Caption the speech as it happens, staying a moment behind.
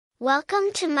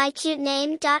Welcome to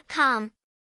mycutename.com.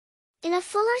 In a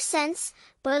fuller sense,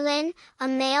 Berlin, a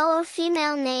male or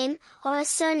female name, or a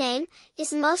surname,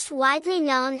 is most widely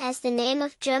known as the name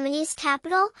of Germany's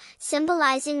capital,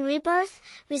 symbolizing rebirth,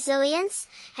 resilience,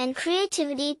 and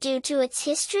creativity due to its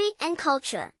history and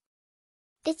culture.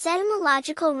 Its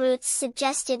etymological roots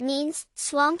suggest it means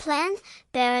swampland,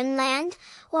 barren land,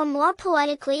 or more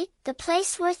poetically, the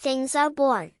place where things are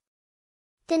born.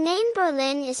 The name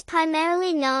Berlin is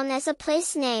primarily known as a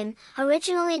place name,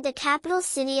 originally the capital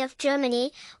city of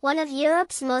Germany, one of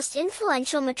Europe's most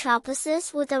influential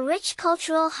metropolises with a rich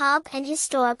cultural hub and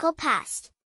historical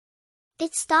past.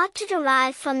 It's thought to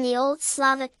derive from the Old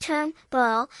Slavic term,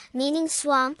 burl, meaning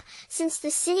swamp, since the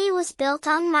city was built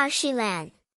on marshy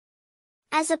land.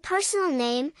 As a personal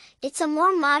name, it's a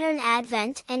more modern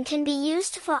advent and can be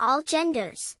used for all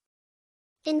genders.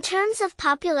 In terms of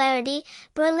popularity,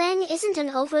 Berlin isn't an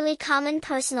overly common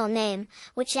personal name,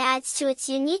 which adds to its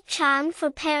unique charm for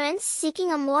parents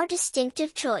seeking a more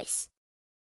distinctive choice.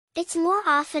 It's more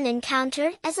often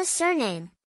encountered as a surname.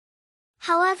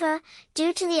 However,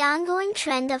 due to the ongoing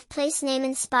trend of place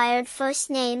name-inspired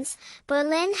first names,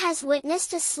 Berlin has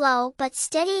witnessed a slow but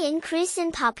steady increase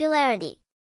in popularity.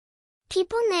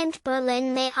 People named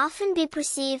Berlin may often be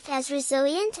perceived as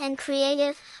resilient and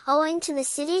creative, owing to the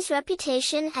city's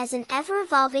reputation as an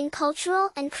ever-evolving cultural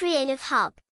and creative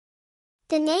hub.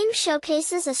 The name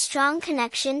showcases a strong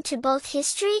connection to both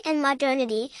history and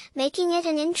modernity, making it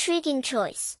an intriguing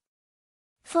choice.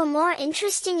 For more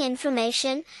interesting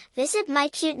information, visit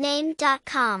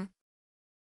mycutename.com.